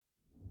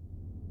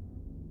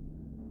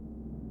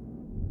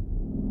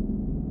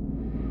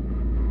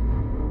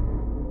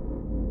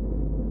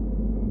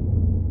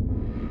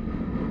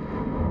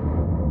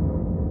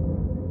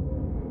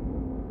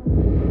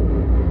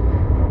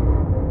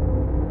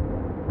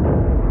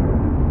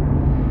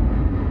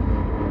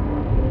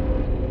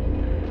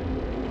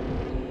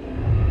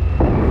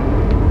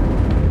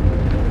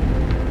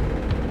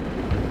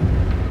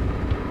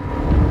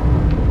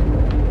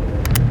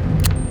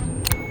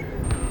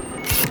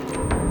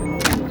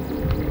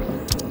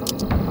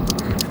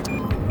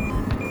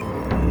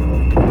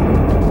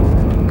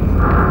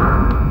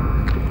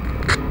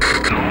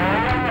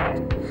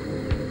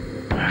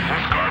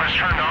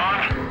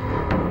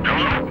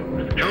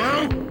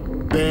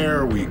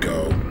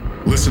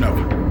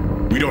Listen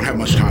up. We don't have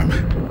much time.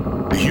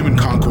 The human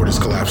Concorde is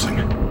collapsing.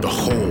 The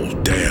whole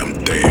damn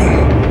thing.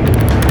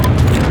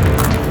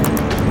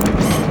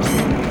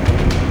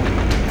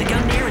 The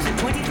Gungnir is at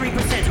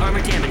 23%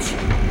 armor damage.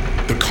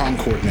 The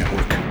Concorde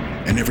network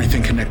and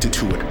everything connected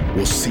to it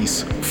will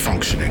cease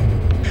functioning.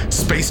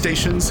 Space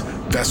stations,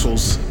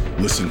 vessels,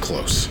 listen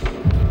close.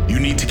 You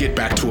need to get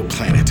back to a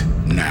planet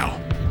now.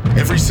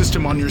 Every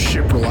system on your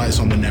ship relies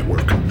on the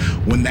network.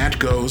 When that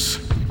goes,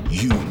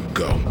 you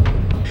go.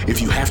 If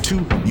you have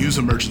to, use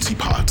emergency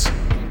pods.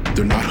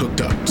 They're not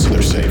hooked up, so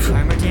they're safe.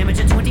 Armor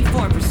damage at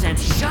 24%.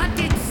 Shut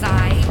it,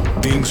 Sai.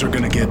 Things are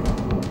gonna get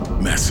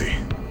messy.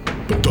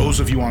 But those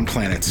of you on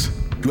planets,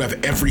 you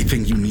have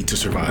everything you need to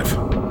survive.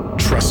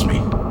 Trust me,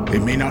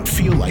 it may not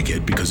feel like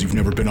it because you've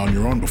never been on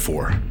your own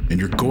before, and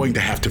you're going to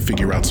have to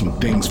figure out some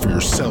things for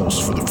yourselves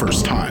for the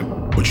first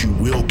time. But you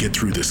will get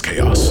through this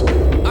chaos.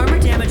 Armor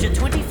damage at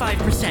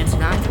 25%.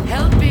 Not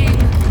helping.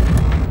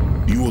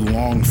 You will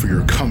long for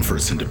your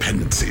comforts and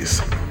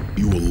dependencies.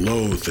 You will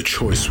loathe the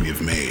choice we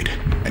have made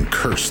and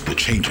curse the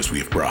changes we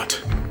have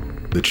brought.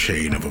 The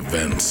chain of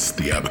events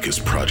the Abacus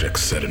Project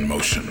set in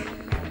motion.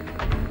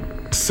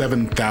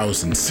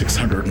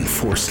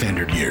 7,604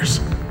 standard years.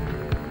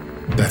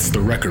 That's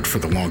the record for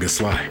the longest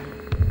lie.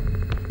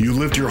 You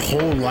lived your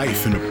whole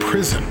life in a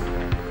prison,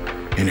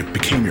 and it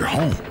became your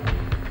home.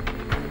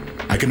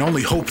 I can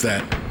only hope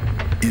that,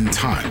 in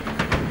time,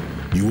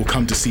 you will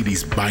come to see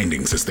these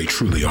bindings as they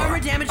truly are. Armor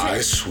damage. I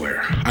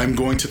swear, I'm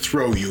going to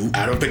throw you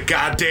out of the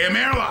goddamn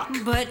airlock!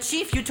 But,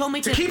 Chief, you told me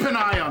To keep an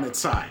eye on it,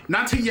 Si.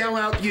 Not to yell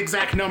out the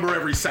exact number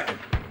every second.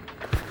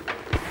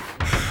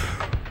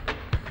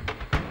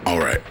 All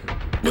right,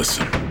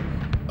 listen.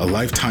 A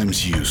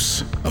lifetime's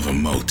use of a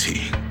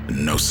MOTI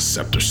and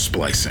nociceptor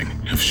splicing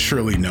have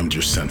surely numbed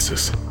your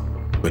senses.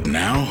 But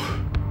now,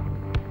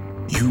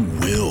 you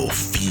will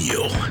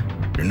feel.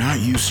 You're not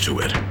used to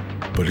it,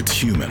 but it's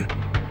human.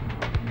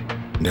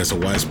 And as a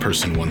wise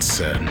person once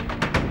said,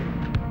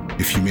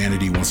 if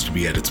humanity wants to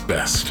be at its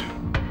best,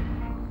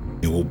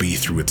 it will be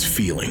through its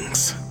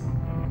feelings.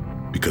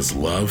 Because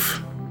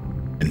love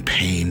and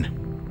pain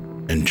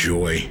and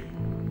joy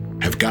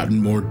have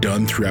gotten more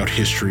done throughout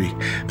history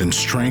than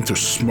strength or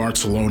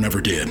smarts alone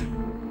ever did.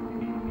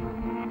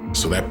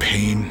 So that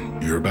pain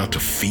you're about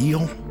to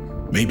feel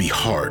may be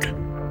hard,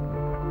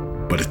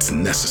 but it's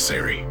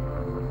necessary.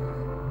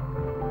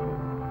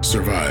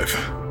 Survive,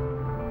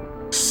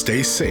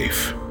 stay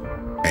safe,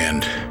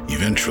 and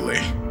eventually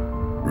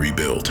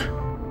rebuild.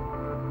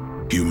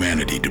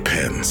 Humanity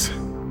depends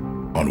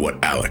on what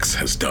Alex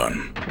has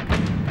done.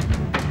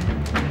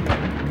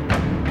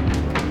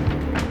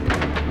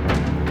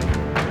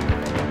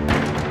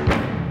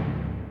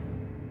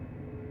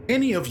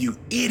 Any of you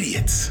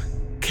idiots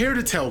care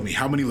to tell me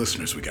how many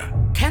listeners we got?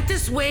 Can't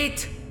this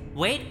wait?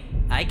 Wait,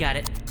 I got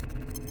it.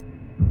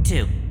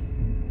 2.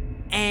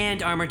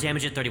 And armor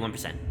damage at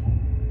 31%.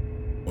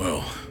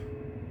 Well,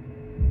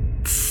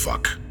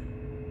 fuck.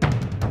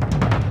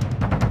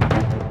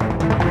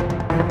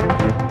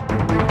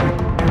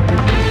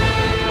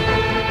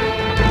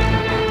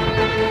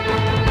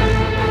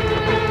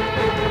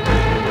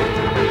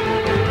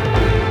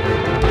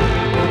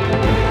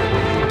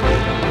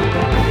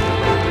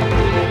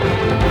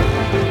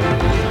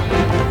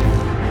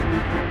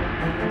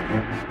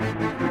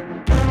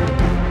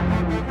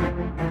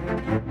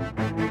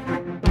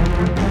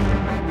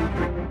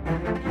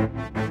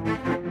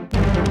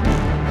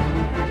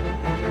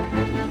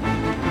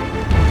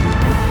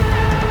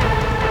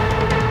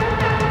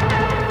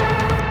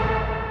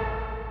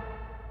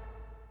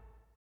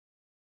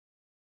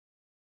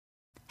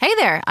 Hey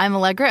there, I'm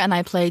Allegra and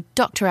I play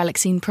Dr.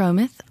 Alexine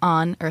Prometh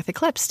on Earth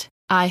Eclipsed.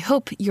 I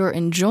hope you're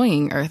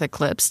enjoying Earth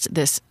Eclipsed,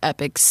 this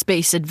epic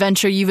space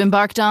adventure you've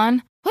embarked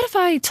on. What if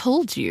I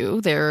told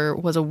you there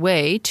was a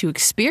way to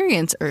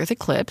experience Earth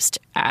Eclipsed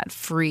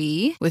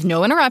ad-free, with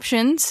no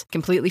interruptions,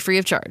 completely free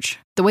of charge?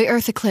 The way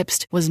Earth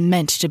Eclipsed was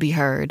meant to be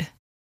heard.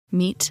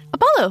 Meet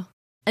Apollo,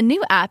 a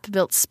new app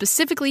built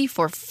specifically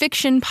for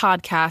fiction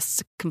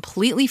podcasts,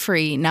 completely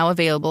free, now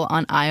available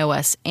on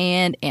iOS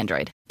and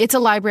Android. It's a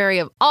library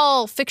of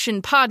all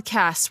fiction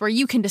podcasts where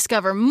you can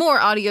discover more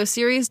audio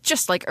series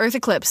just like Earth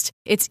Eclipsed.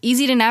 It's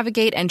easy to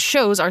navigate and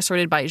shows are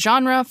sorted by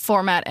genre,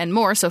 format, and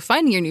more, so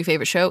finding your new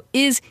favorite show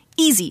is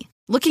easy.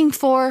 Looking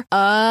for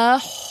a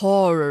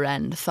horror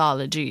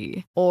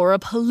anthology or a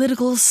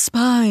political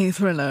spy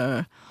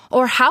thriller?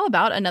 Or how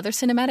about another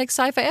cinematic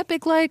sci-fi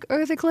epic like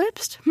Earth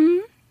Eclipsed?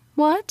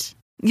 What?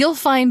 You'll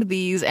find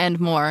these and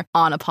more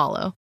on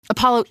Apollo.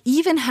 Apollo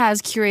even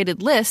has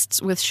curated lists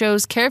with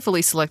shows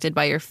carefully selected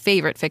by your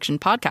favorite fiction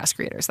podcast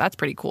creators. That's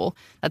pretty cool.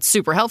 That's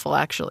super helpful,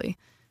 actually.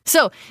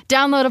 So,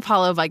 download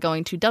Apollo by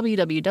going to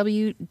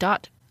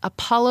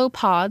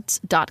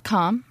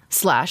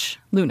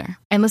www.apollopods.com/lunar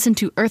and listen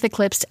to Earth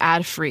Eclipsed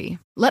ad-free.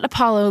 Let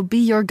Apollo be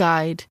your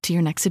guide to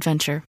your next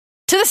adventure.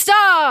 To the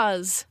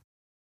stars!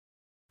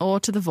 Or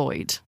to the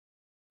void.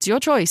 It's your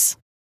choice.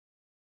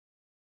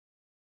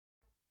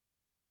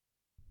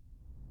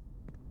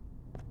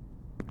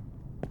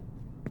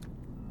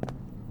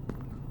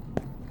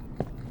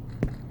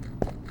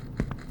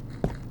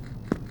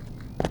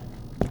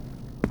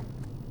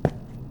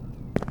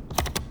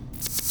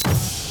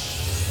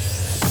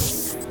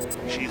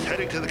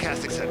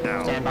 Broadcasting set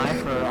now. Stand by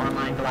for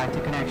online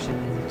galactic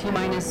connection.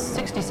 T-minus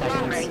 60 seconds.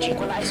 Long-range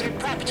equalizer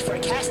prepped for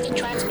casting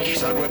transmission.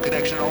 Subweb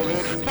connection all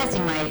good?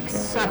 Testing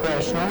mics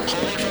operational.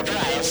 Holding for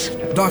prize.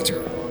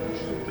 Doctor,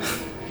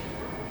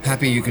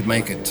 happy you could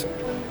make it.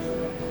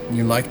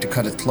 You like to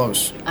cut it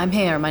close. I'm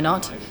here, am I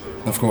not?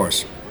 Of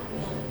course.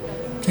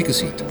 Take a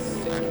seat.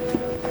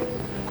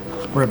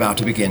 We're about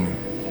to begin.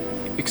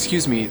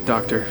 Excuse me,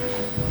 Doctor.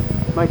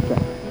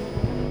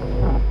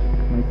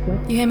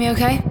 You hear me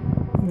okay?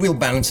 We'll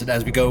balance it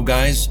as we go,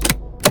 guys.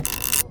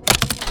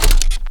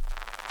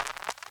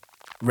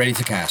 Ready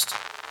to cast.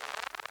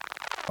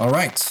 All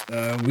right,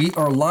 we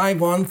are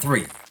live on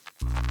 3.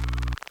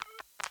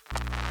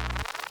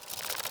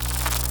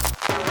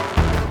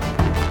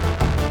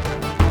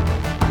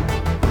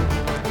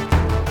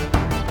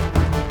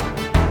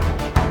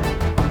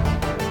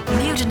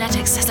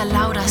 Neogenetics has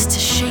allowed us to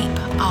shape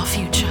our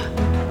future.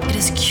 It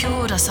has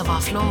cured us of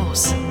our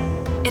flaws.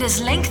 It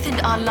has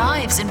lengthened our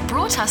lives and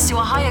brought us to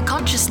a higher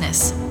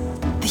consciousness.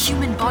 The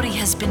human body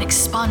has been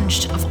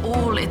expunged of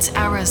all its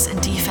errors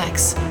and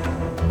defects.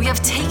 We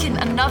have taken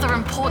another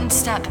important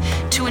step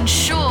to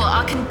ensure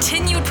our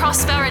continued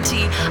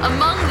prosperity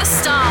among the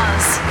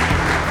stars.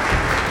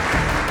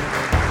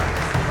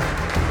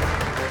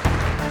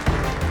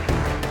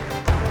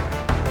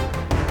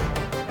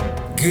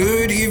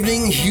 Good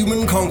evening,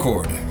 Human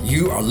Concord.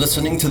 You are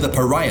listening to The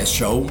Pariah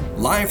Show,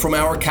 live from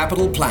our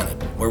capital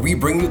planet, where we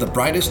bring you the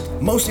brightest,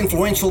 most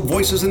influential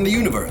voices in the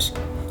universe.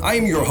 I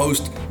am your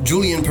host,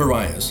 Julian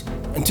Parias,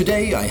 and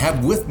today I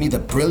have with me the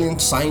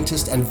brilliant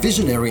scientist and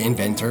visionary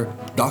inventor,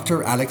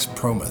 Dr. Alex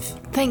Prometh.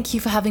 Thank you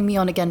for having me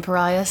on again,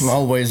 Parias.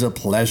 Always a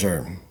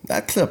pleasure.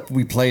 That clip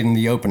we played in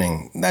the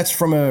opening, that's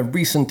from a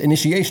recent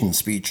initiation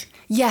speech.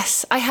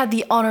 Yes, I had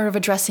the honor of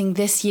addressing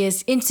this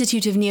year's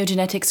Institute of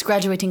Neogenetics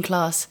graduating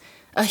class,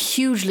 a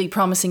hugely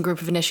promising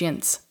group of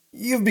initiates.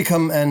 You've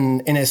become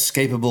an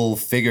inescapable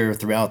figure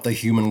throughout the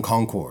Human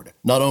Concord,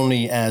 not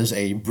only as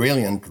a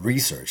brilliant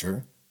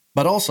researcher,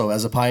 but also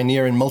as a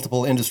pioneer in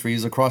multiple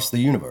industries across the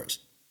universe.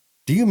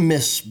 Do you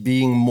miss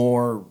being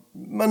more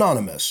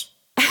anonymous?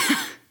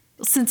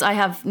 Since I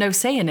have no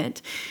say in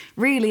it,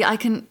 really, I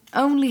can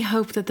only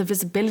hope that the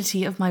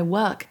visibility of my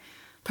work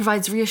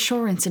provides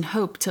reassurance and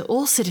hope to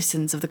all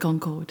citizens of the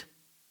Concord.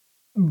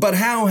 But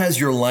how has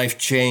your life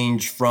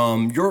changed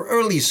from your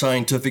early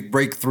scientific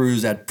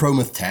breakthroughs at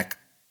Prometh Tech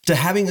to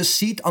having a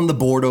seat on the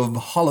board of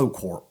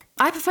HoloCorp?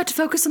 I prefer to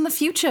focus on the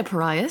future,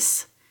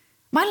 Parias.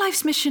 My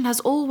life's mission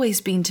has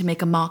always been to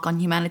make a mark on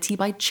humanity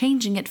by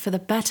changing it for the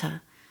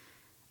better.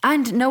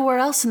 And nowhere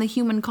else in the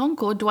Human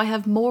Concord do I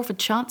have more of a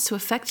chance to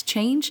affect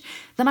change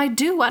than I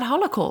do at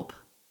HoloCorp.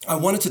 I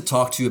wanted to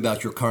talk to you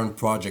about your current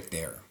project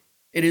there.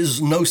 It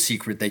is no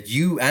secret that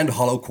you and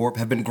HoloCorp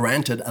have been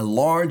granted a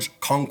large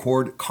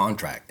Concord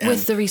contract.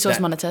 With the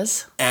resource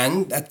monitors.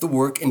 And that the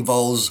work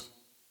involves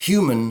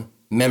human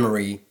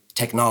memory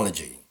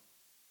technology.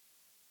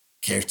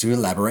 Care to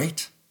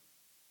elaborate?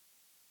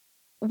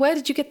 Where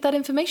did you get that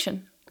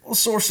information? Well,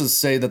 sources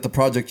say that the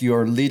project you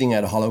are leading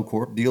at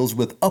HoloCorp deals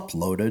with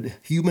uploaded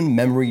human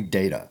memory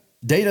data.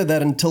 Data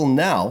that until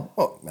now,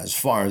 well, as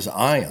far as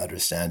I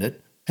understand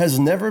it, has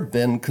never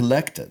been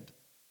collected.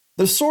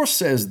 The source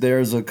says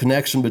there's a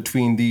connection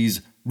between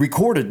these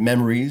recorded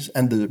memories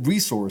and the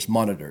resource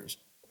monitors.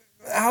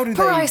 How do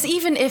Parias,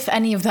 even if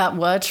any of that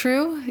were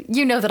true,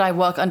 you know that I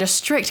work under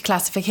strict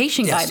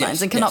classification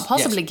guidelines and cannot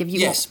possibly give you...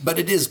 Yes, but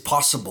it is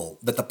possible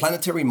that the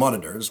planetary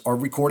monitors are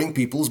recording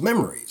people's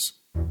memories.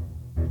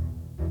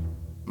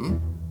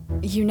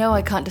 You know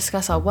I can't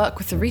discuss our work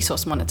with the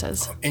resource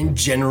monitors. In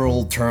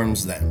general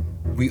terms, then,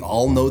 we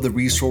all know the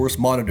resource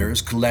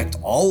monitors collect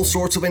all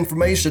sorts of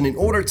information in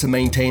order to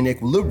maintain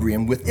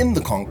equilibrium within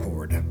the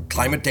Concord.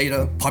 Climate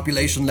data,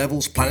 population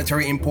levels,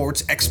 planetary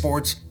imports,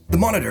 exports. The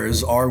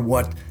monitors are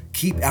what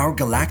keep our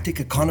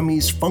galactic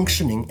economies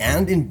functioning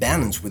and in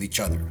balance with each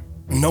other.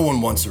 No one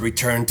wants to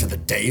return to the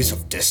days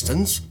of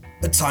distance,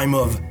 a time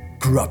of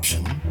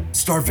corruption,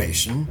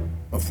 starvation,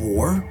 of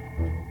war.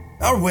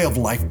 Our way of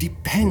life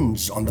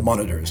depends on the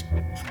monitors,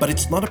 but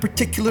it's not a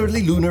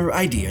particularly lunar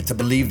idea to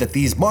believe that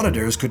these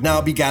monitors could now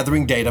be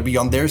gathering data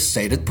beyond their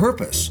stated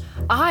purpose.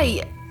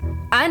 I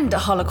and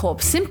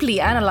HoloCorp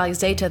simply analyze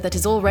data that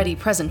is already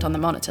present on the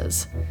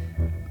monitors.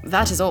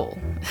 That is all.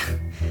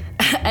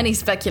 Any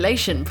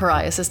speculation,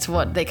 Parias, as to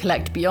what they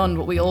collect beyond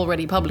what we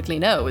already publicly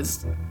know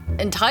is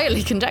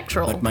entirely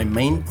conjectural. But my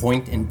main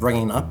point in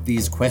bringing up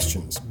these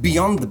questions,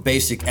 beyond the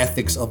basic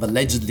ethics of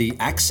allegedly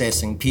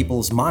accessing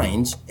people's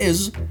minds,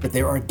 is that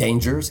there are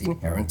dangers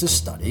inherent to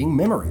studying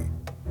memory.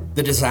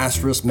 The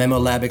disastrous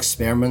Memolab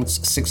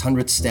experiments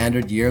 600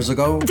 standard years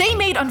ago... They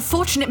made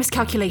unfortunate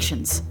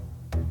miscalculations.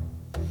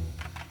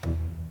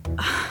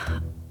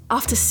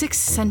 After 6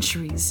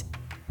 centuries,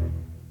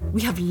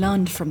 we have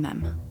learned from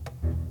them.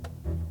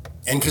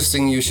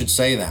 Interesting you should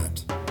say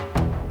that.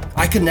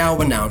 I can now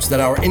announce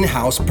that our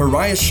in-house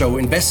Pariah Show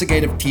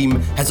investigative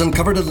team has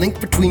uncovered a link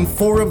between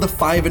 4 of the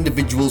 5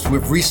 individuals who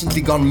have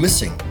recently gone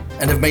missing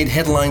and have made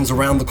headlines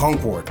around the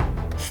Concord.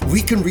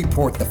 We can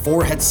report the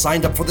 4 had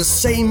signed up for the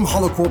same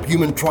HoloCorp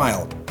human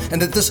trial,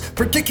 and that this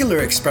particular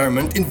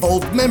experiment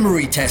involved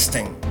memory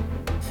testing.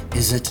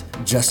 Is it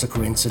just a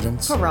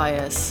coincidence?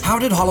 Parias. How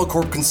did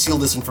HoloCorp conceal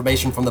this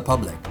information from the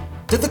public?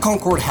 Did the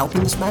Concord help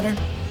in this matter?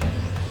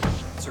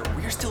 Sir,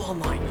 we're still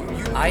online.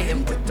 I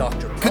am with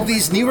Dr. Could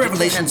these new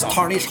revelations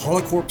tarnish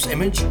HoloCorp's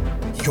image?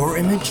 Your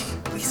image?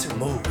 Please, sir,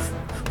 move.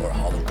 Or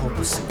HoloCorp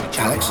will sue each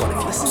Alex, other if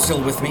you listen.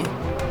 still with me?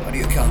 How do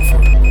you account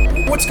for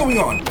it? What's going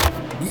on?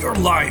 We are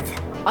live.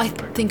 I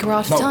think we're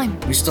out of No, time.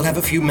 we still have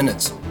a few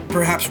minutes.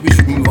 Perhaps we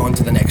should move on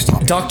to the next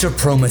topic. Dr.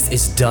 Prometh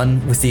is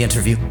done with the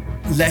interview.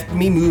 Let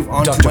me move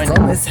on to Dr. my...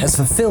 Prometh has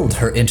fulfilled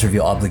her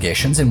interview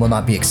obligations and will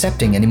not be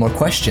accepting any more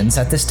questions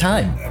at this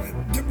time.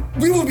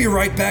 We will be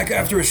right back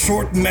after a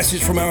short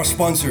message from our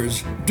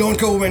sponsors. Don't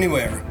go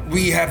anywhere.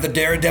 We have the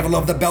daredevil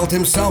of the belt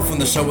himself on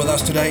the show with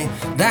us today.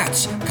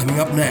 That's coming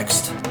up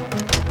next.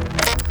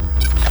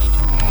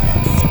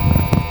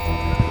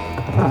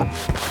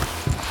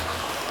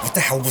 What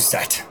the hell was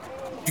that?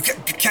 You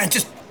can't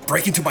just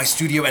break into my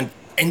studio and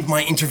end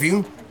my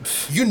interview.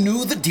 You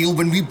knew the deal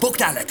when we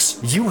booked Alex.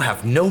 You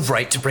have no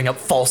right to bring up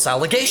false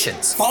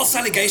allegations. False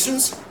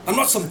allegations? I'm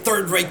not some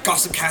third-rate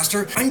gossip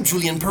caster. I'm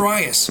Julian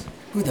Parias.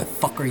 Who the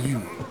fuck are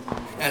you?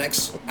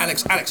 Alex.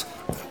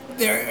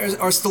 There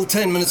are still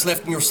 10 minutes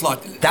left in your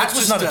slot. That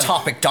was not a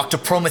topic Dr.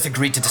 Prometh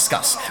agreed to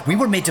discuss. We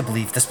were made to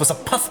believe this was a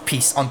puff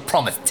piece on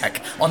Prometh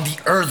Tech on the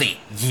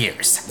early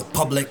years. The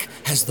public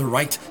has the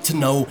right to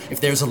know if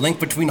there's a link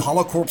between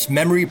HoloCorp's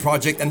memory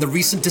project and the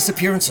recent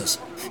disappearances.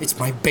 It's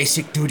my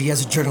basic duty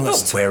as a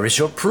journalist. Where is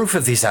your proof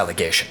of these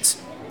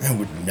allegations? I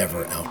would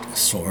never out a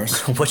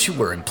source. What you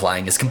were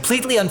implying is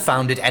completely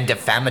unfounded and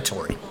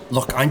defamatory.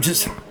 Look,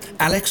 Alex,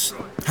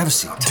 have a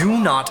seat. Do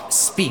not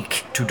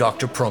speak to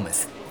Dr.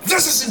 Prometh.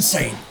 This is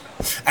insane!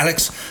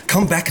 Alex,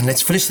 come back and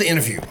let's finish the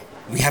interview.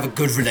 We have a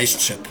good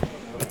relationship.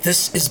 But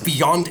this is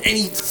beyond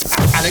any...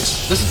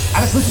 Alex,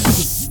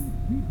 listen.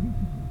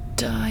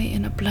 Die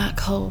in a black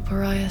hole,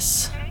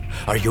 Parias.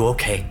 Are you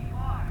okay?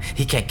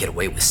 He can't get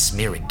away with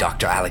smearing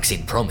Dr.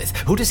 Alexine Prometh.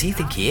 Who does he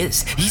think he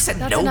is? He sent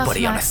That's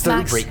nobody enough, on a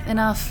Max. third-rate... Max,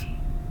 enough.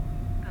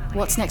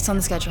 What's next on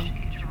the schedule?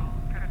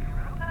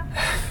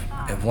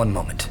 One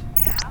moment.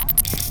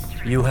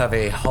 You have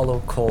a holo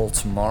call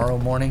tomorrow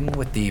morning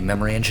with the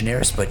memory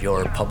engineers, but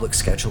your public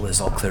schedule is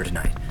all clear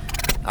tonight.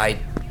 I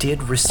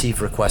did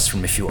receive requests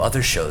from a few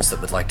other shows that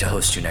would like to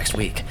host you next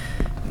week.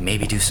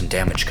 Maybe do some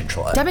damage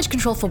control. Damage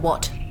control for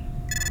what?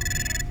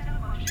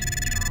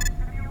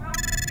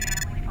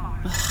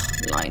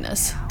 Ugh,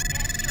 Linus.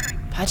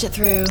 Patch it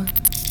through.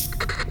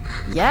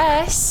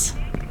 Yes?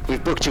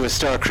 We've booked you a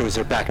Star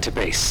Cruiser back to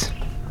base.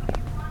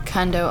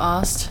 Kando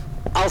asked.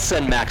 I'll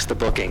send Max the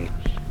booking.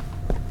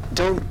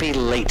 Don't be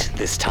late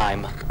this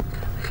time.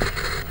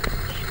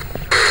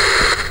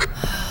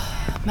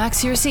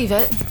 Max, you receive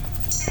it?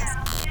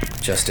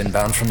 Just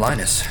inbound from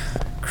Linus.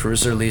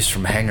 Cruiser leaves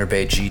from Hangar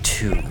Bay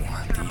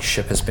G2. The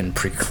ship has been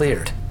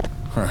pre-cleared.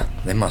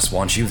 They must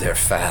want you there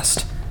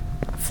fast.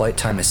 Flight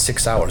time is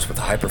 6 hours with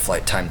a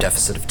hyperflight time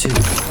deficit of 2.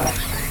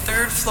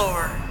 Third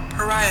floor,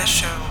 Pariah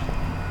Show.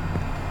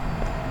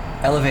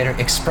 Elevator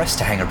express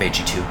to Hangar Bay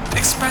G2.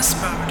 Express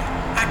mode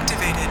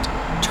activated.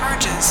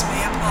 Charges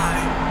may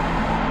apply.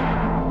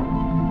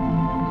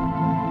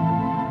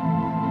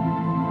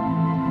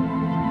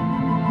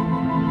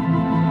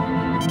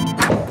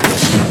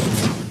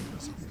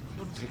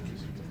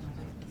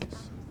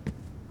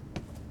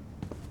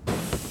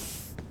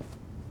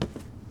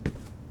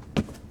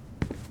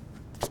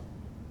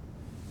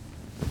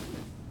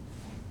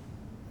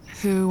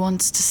 Who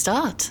wants to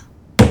start?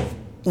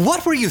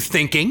 What were you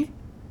thinking?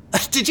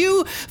 Did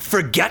you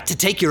forget to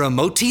take your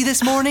emoti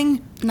this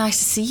morning? Nice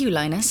to see you,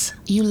 Linus.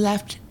 You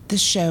left the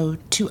show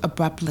too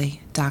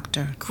abruptly,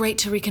 Doctor. Great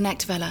to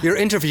reconnect, Vela. Your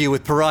interview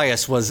with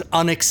Parias was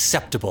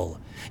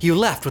unacceptable. You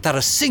left without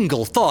a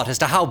single thought as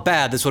to how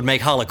bad this would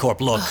make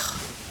HoloCorp look.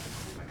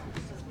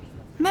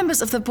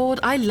 Members of the board,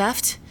 I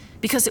left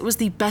because it was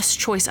the best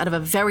choice out of a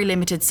very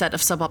limited set of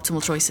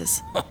suboptimal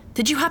choices.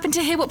 Did you happen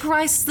to hear what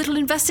Parias' little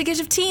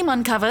investigative team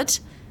uncovered?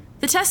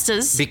 The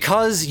testers?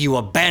 Because you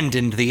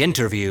abandoned the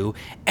interview,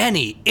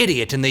 any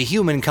idiot in the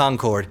human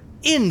Concord,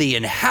 in the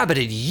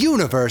inhabited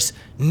universe,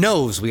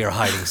 knows we are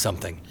hiding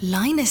something.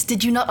 Linus,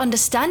 did you not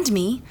understand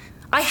me?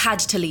 I had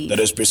to leave. That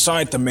is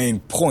beside the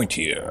main point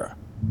here.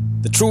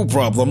 The true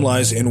problem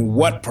lies in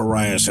what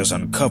Parias has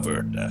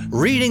uncovered.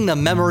 Reading the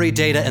memory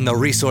data and the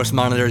resource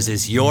monitors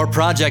is your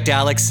project,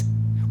 Alex.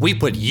 We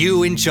put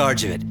you in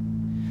charge of it.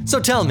 So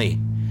tell me,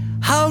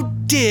 how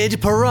did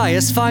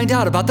Parias find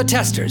out about the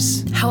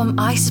testers? How am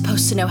I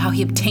supposed to know how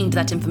he obtained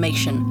that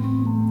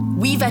information?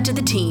 We vetted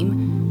the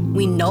team.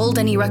 We nulled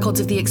any records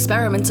of the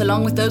experiments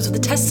along with those of the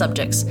test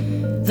subjects.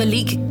 The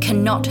leak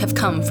cannot have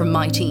come from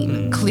my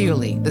team.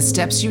 Clearly, the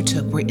steps you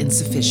took were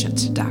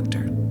insufficient,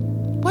 Doctor.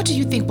 What do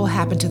you think will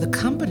happen to the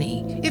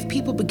company if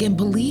people begin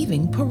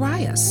believing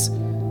Parias?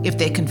 If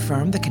they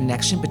confirm the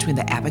connection between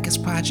the Abacus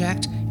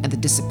Project and the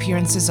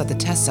disappearances of the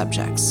test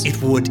subjects?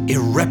 It would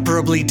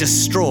irreparably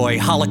destroy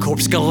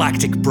HoloCorp's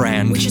galactic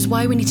brand. Which is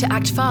why we need to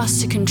act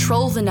fast to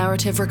control the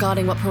narrative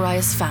regarding what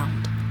Parias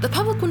found. The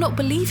public will not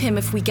believe him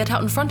if we get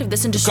out in front of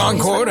this and destroy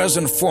Concord has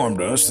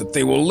informed us that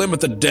they will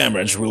limit the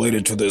damage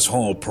related to this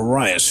whole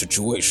pariah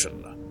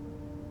situation.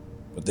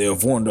 But they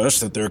have warned us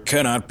that there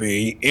cannot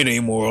be any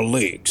more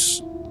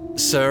leaks.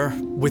 Sir,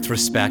 with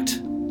respect,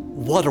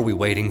 what are we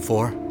waiting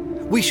for?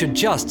 We should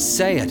just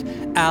say it.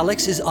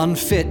 Alex is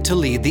unfit to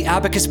lead the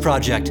Abacus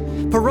Project.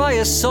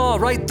 Pariah saw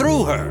right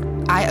through her.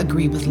 I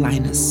agree with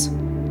Linus.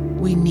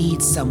 We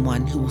need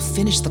someone who will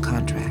finish the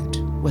contract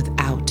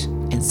without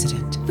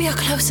incident. We are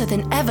closer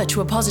than ever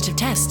to a positive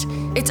test.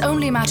 It's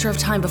only a matter of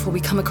time before we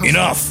come across...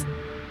 Enough!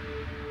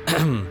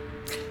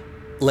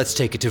 Let's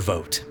take it to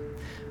vote.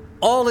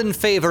 All in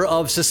favor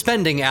of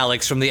suspending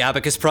Alex from the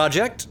Abacus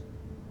Project?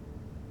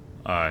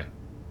 Aye.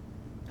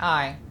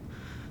 Aye.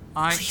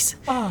 Aye. Please.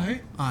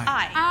 Aye.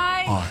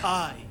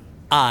 Aye.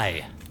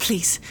 Aye.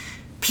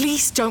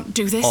 Please don't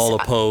do this. All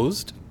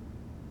opposed?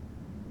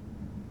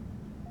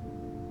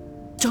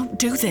 Don't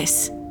do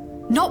this.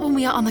 Not when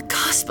we are on the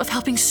cusp of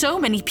helping so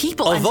many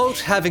people. A vote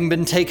having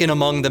been taken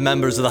among the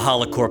members of the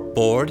Holocorp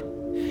board,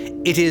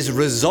 it is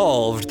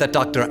resolved that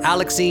Dr.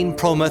 Alexine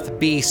Promuth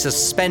be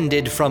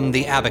suspended from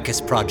the Abacus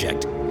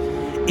Project.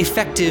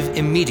 Effective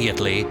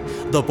immediately,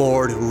 the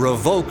board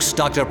revokes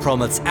Dr.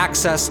 Promuth's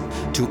access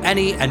to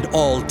any and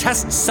all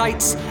test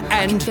sites and...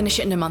 I can finish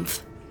it in a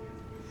month.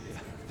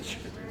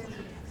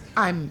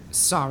 I'm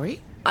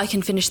sorry? I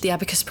can finish the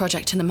Abacus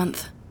Project in a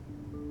month.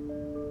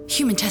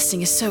 Human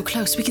testing is so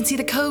close. We can see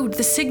the code,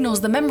 the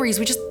signals, the memories.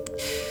 We just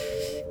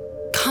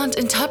can't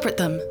interpret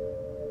them.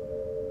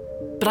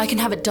 But I can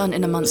have it done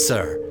in a month.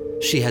 Sir,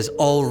 she has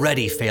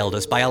already failed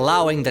us by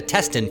allowing the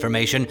test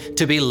information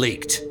to be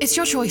leaked. It's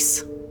your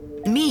choice.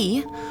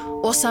 Me,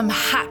 or some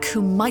hack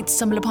who might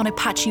stumble upon a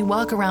patchy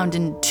workaround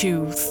in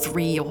 2,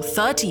 3, or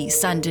 30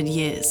 standard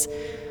years.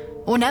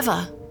 Or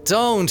never.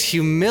 Don't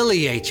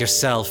humiliate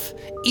yourself.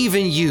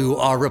 Even you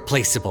are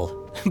replaceable.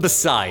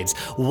 Besides,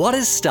 what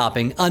is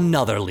stopping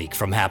another leak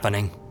from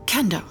happening?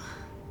 Kendo,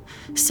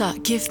 sir,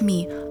 give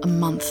me a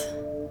month.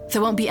 There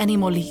won't be any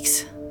more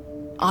leaks.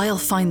 I'll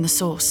find the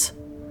source.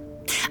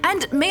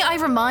 And may I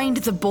remind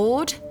the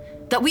board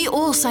that we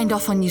all signed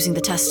off on using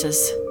the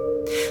testers.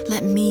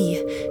 Let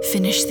me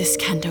finish this,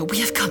 Kendo. We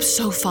have come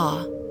so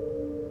far.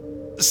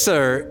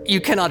 Sir, you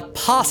cannot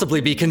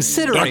possibly be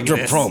considering Dr.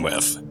 this.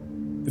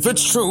 Promuth, if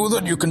it's true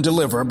that you can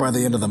deliver by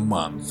the end of the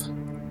month,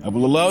 I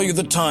will allow you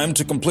the time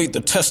to complete the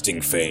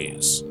testing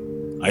phase.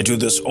 I do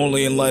this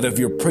only in light of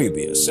your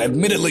previous,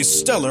 admittedly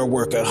stellar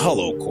work at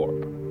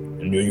Holocorp,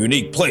 and your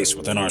unique place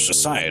within our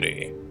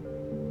society.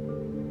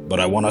 But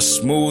I want a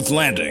smooth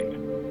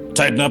landing.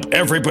 Tighten up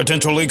every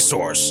potential leak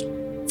source.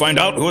 Find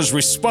out who is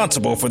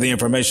responsible for the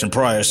information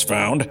Pariah's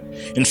found.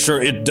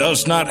 Ensure it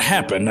does not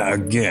happen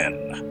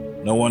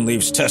again. No one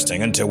leaves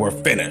testing until we're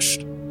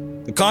finished.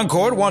 The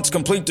Concord wants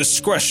complete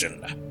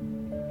discretion.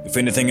 If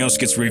anything else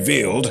gets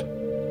revealed,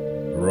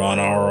 we're on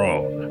our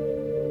own.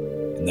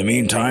 In the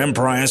meantime,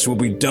 Pariah will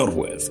be dealt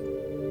with.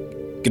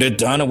 Get it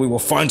done and we will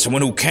find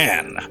someone who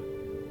can.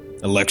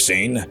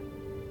 Alexine,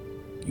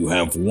 you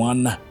have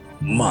 1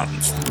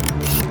 month.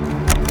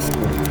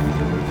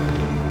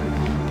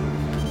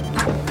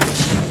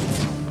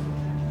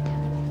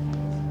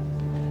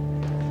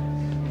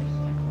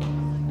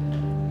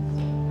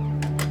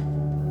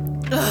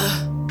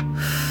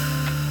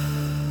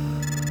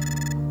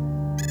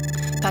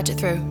 Patch it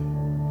through.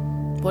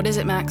 What is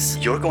it, Max?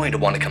 You're going to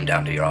want to come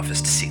down to your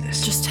office to see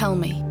this. Just tell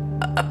me.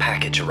 A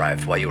package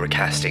arrived while you were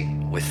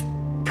casting with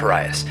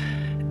Pariah.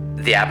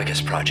 The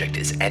Abacus Project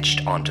is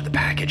etched onto the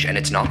package, and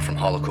it's not from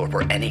Holocorp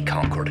or any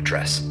Concord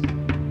address.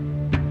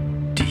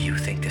 Do you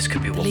think this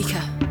could be what...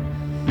 Lika,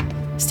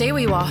 stay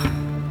where you are.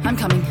 I'm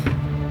coming.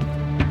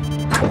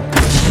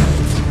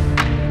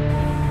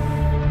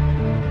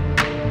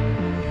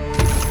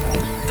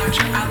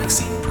 Dr.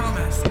 Alexine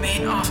Promuth,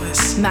 main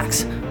office.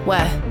 Max,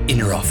 where? In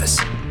your office.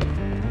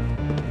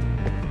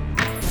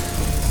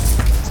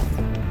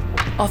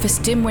 Office,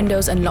 dim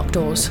windows and locked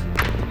doors.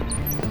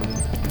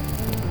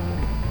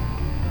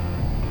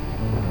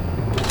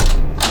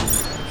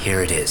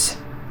 Here it is.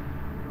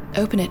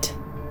 Open it.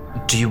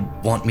 Do you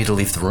want me to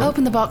leave the room?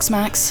 Open the box,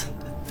 Max.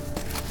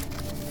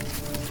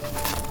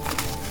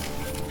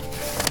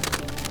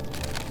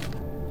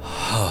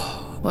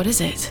 What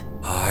is it?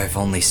 I've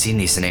only seen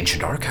these in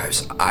ancient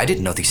archives. I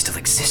didn't know these still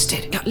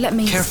existed. Let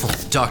me... Careful,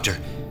 Doctor.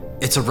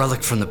 It's a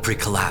relic from the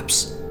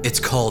pre-collapse. It's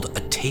called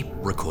a tape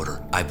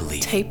recorder, I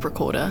believe. Tape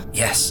recorder?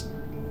 Yes.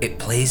 It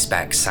plays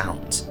back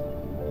sounds.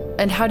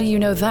 And how do you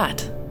know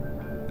that?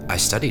 I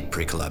studied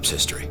pre-collapse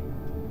history.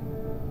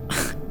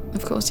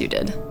 Of course you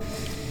did.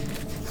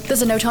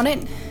 There's a note on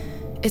it.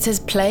 It says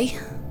play.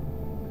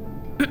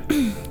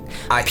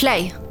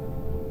 Play.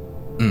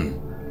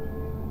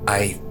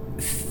 I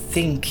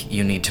think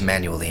you need to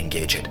manually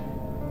engage it.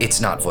 It's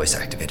not voice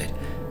activated.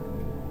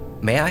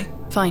 May I?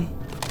 Fine.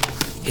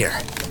 Here.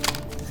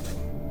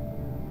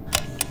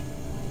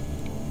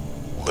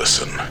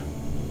 Listen.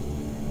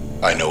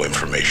 I know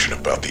information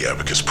about the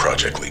Abacus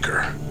Project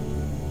leaker.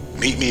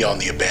 Meet me on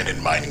the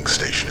abandoned mining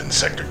station in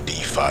Sector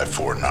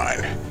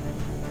D549.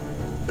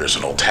 There's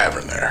an old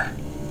tavern there.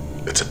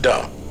 It's a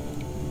dump,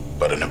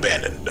 but an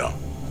abandoned dump.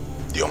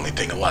 The only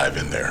thing alive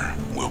in there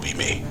will be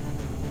me.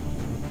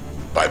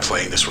 By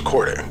playing this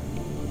recording,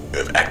 you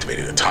have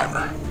activated a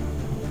timer.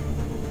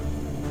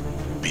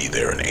 Be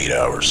there in 8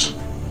 hours.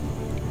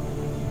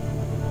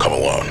 Come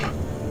alone.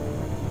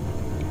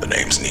 The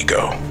name's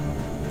Nico.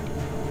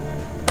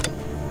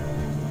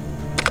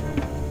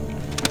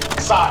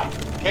 Sai,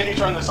 can you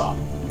turn this off?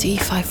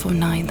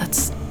 D549,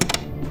 that's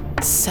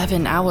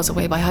 7 hours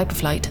away by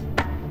hyperflight.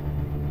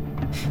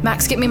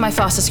 Max, get me my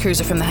fastest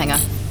cruiser from the hangar.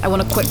 I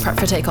want a quick prep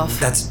for takeoff.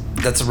 That's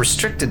a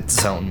restricted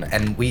zone,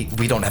 and we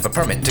don't have a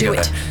permit to Do go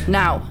it. there.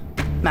 Now,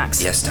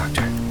 Max. Yes,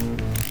 Doctor.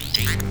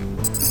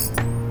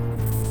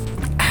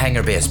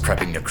 Hangar Bay is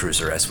prepping your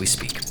cruiser as we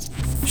speak.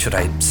 Should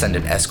I send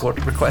an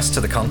escort request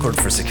to the Concorde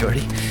for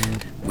security?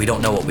 We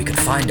don't know what we could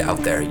find out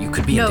there. You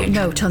could be in danger.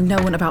 No, tell no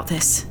one about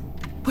this.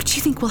 What do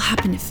you think will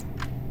happen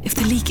if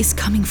the leak is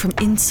coming from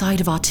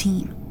inside of our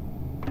team?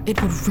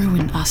 It would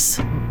ruin us.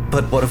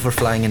 But what if we're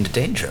flying into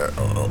danger?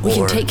 We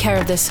can take care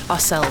of this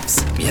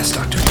ourselves. Yes,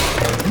 Doctor.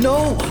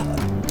 No!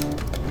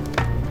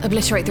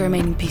 Obliterate the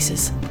remaining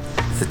pieces.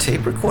 The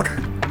tape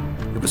recorder?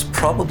 It was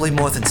probably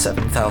more than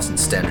 7,000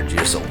 standard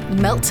years old.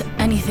 Melt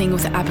anything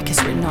with the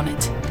abacus written on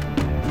it.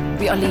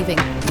 We are leaving.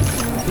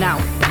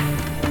 Now.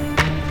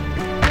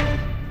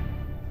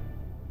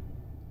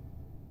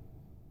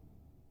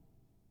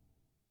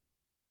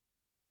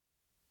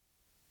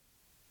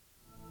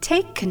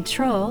 Take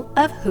control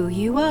of who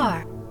you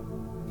are.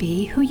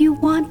 Be who you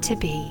want to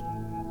be.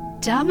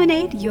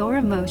 Dominate your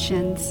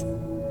emotions.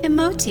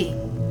 Emoti,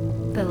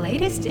 the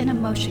latest in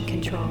emotion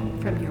control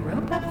from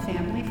Europa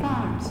Family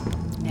Farms.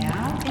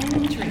 Now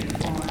in drink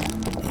form.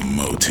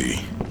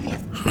 Emoti.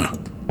 Huh.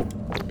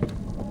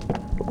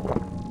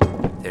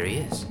 There he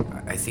is.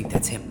 I think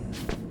that's him.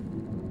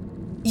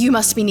 You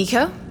must be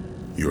Nico?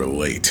 You're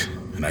late,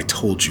 and I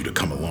told you to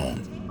come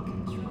along.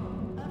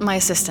 My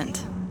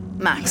assistant,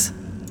 Max.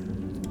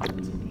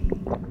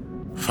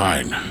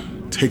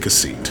 Fine. Take a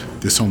seat.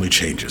 This only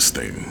changes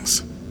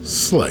things.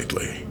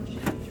 Slightly.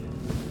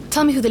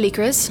 Tell me who the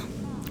leaker is.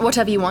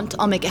 Whatever you want,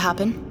 I'll make it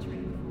happen.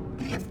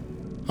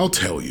 I'll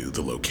tell you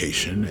the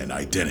location and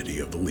identity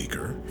of the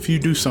leaker if you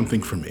do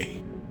something for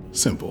me.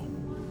 Simple.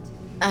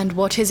 And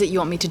what is it you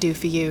want me to do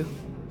for you?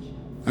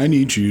 I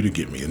need you to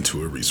get me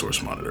into a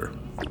resource monitor.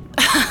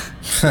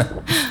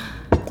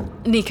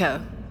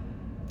 Nico.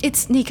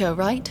 It's Nico,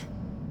 right?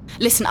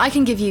 Listen, I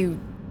can give you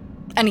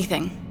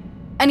anything.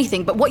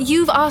 Anything, but what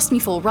you've asked me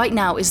for right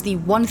now is the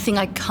one thing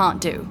I can't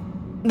do.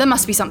 There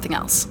must be something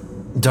else.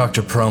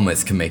 Dr.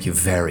 Prometh can make you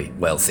very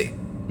wealthy.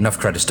 Enough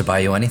credits to buy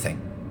you anything.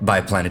 Buy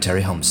a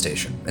planetary home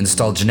station,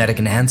 install genetic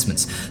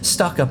enhancements,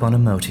 stock up on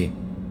Emoti.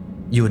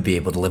 You would be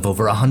able to live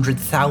over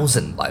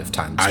 100,000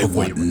 lifetimes. I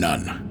want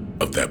none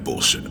of that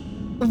bullshit.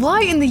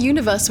 Why in the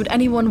universe would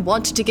anyone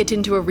want to get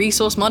into a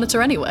resource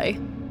monitor anyway?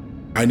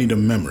 I need a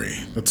memory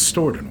that's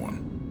stored in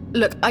one.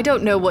 Look, I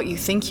don't know what you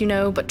think you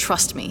know, but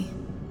trust me,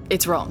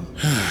 it's wrong.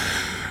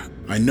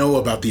 I know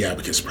about the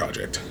Abacus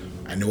Project.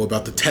 I know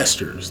about the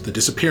testers, the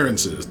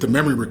disappearances, the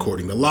memory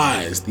recording, the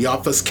lies, the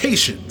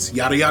obfuscations,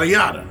 yada yada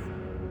yada.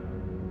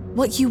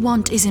 What you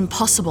want is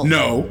impossible.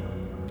 No,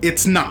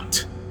 it's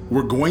not.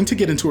 We're going to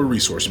get into a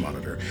resource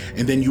monitor,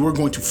 and then you are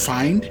going to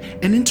find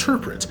and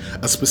interpret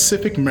a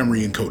specific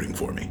memory encoding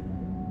for me.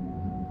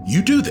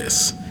 You do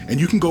this, and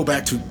you can go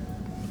back to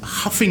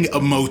huffing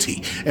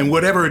Emoti and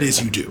whatever it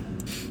is you do.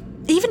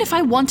 Even if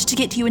I wanted to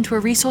get you into a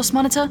resource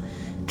monitor,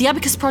 the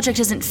Abacus Project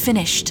isn't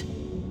finished.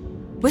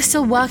 We're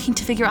still working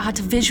to figure out how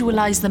to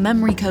visualize the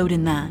memory code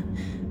in there,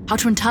 how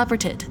to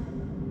interpret it.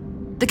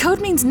 The code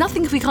means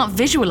nothing if we can't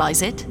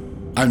visualize it.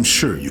 I'm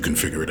sure you can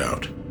figure it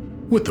out,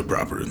 with the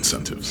proper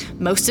incentives.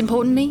 Most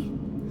importantly,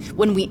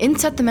 when we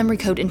insert the memory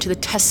code into the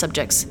test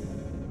subjects,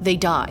 they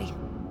die.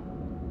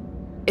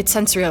 It's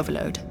sensory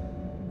overload.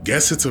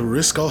 Guess it's a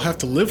risk I'll have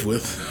to live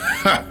with.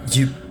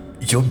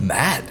 You're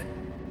mad.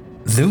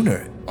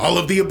 Lunar. All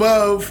of the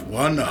above,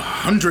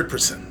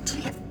 100%.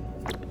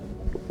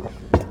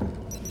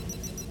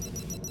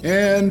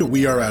 And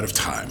we are out of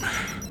time.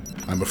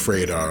 I'm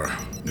afraid our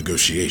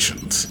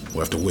negotiations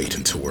will have to wait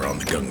until we're on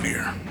the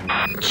Gungnir.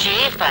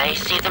 Chief, I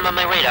see them on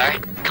my radar.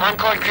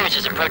 Concorde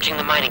cruisers approaching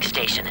the mining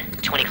station,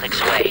 20 clicks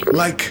away.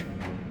 Like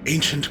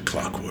ancient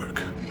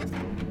clockwork.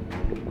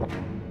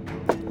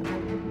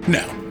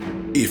 Now,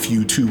 if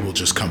you two will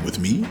just come with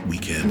me, we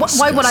can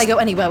Why would I go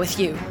anywhere with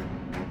you?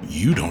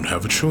 You don't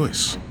have a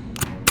choice.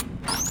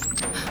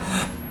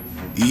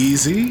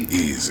 Easy,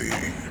 easy.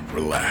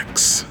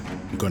 Relax.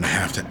 I'm gonna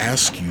have to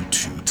ask you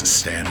two to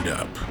stand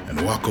up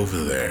and walk over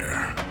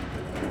there.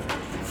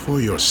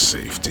 For your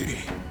safety.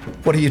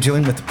 What are you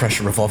doing with the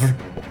pressure revolver?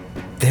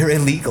 They're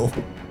illegal,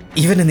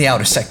 even in the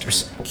outer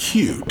sectors.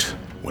 Cute.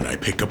 When I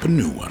pick up a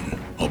new one,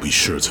 I'll be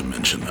sure to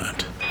mention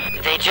that.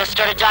 They just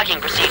started docking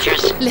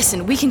procedures.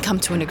 Listen, we can come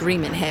to an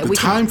agreement here. The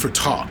time for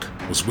talk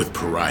was with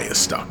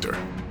Parias, Doctor.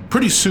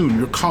 Pretty soon,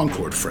 your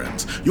Concorde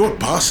friends, your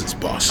boss's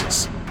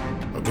bosses,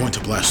 are going to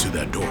blast through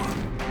that door.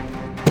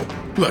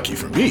 Lucky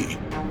for me,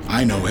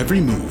 I know every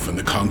move in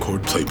the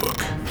Concorde playbook.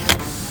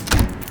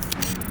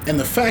 And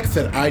the fact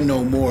that I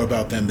know more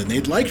about them than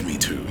they'd like me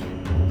to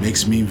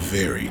makes me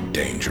very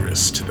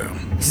dangerous to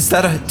them. Is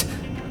that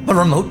a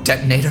remote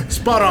detonator?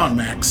 Spot on,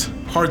 Max.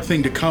 Hard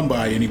thing to come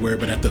by anywhere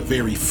but at the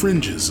very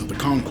fringes of the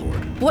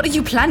Concord. What are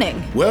you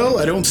planning? Well,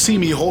 I don't see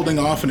me holding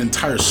off an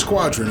entire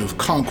squadron of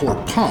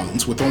Concord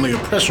pawns with only a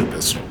pressure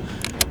pistol.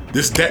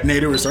 This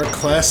detonator is our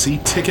Class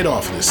C ticket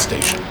off this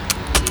station.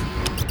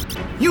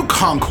 You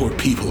Concord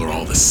people are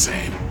all the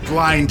same.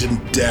 Blind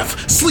and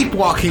deaf,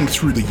 sleepwalking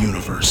through the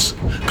universe,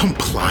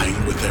 complying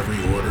with every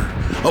order,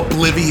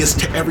 oblivious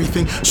to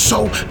everything,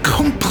 so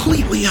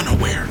completely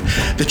unaware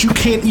that you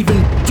can't even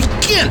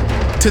begin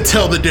to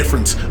tell the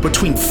difference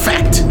between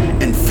fact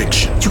and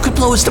fiction. You could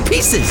blow us to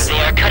pieces. They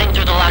are cutting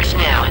through the locks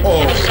now.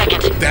 Oh, Any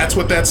second. That's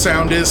what that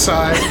sound is,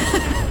 Sai?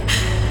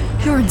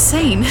 You're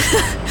insane.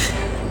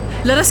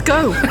 Let us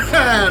go.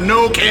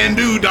 No can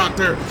do,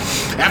 Doctor.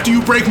 After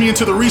you break me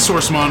into the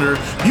resource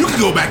monitor, you can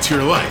go back to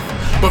your life.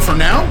 But for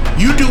now,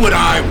 you do what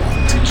I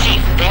want.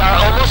 Chief, they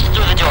are almost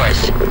through the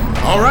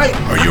doors. All right,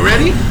 are you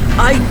ready?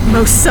 I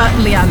most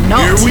certainly am not.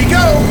 Here we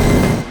go.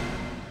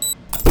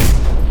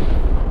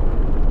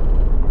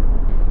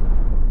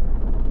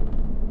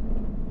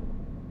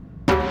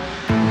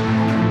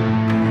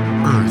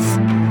 Earth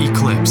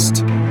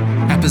Eclipsed.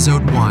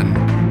 Episode 1,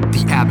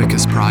 The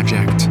Abacus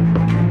Project.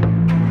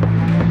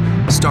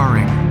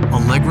 Starring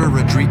Allegra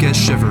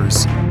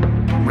Rodriguez-Shivers,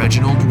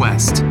 Reginald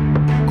West,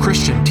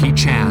 Christian T.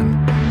 Chan,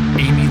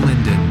 Amy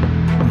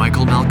Linden,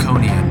 Michael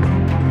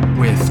Malconian,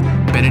 with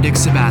Benedict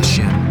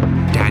Sebastian,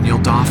 Daniel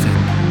Dauphin,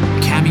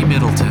 Cammie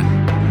Middleton,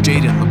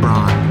 Jaden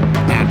LeBron,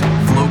 and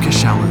Flo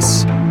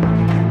Cashellis.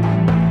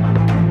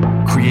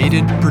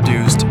 Created,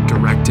 produced,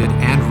 directed,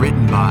 and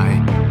written by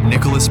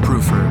Nicholas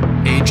Proofer,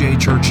 A.J.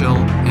 Churchill,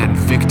 and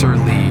Victor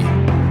Lee.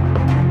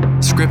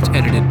 Script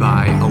edited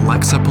by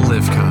Alexa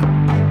Polivka.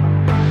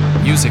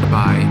 Music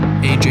by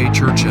A.J.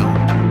 Churchill.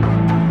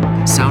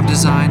 Sound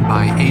design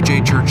by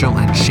A.J. Churchill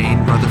and Shane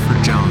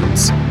Rutherford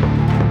Jones.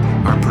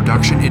 Our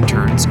production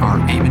interns are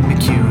Eamon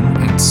McCune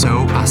and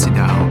So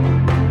Asidao.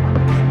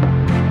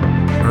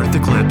 Earth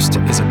Eclipsed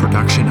is a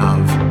production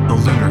of The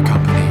Lunar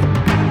Company.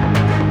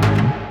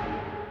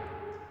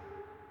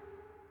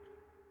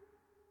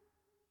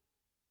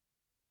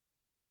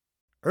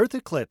 Earth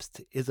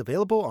Eclipsed is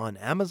available on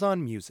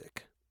Amazon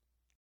Music.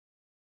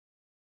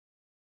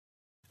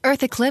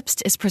 Earth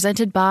Eclipsed is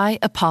presented by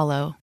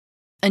Apollo,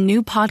 a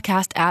new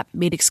podcast app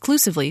made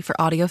exclusively for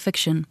audio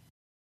fiction.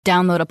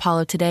 Download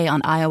Apollo today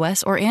on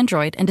iOS or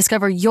Android and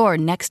discover your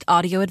next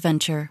audio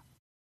adventure.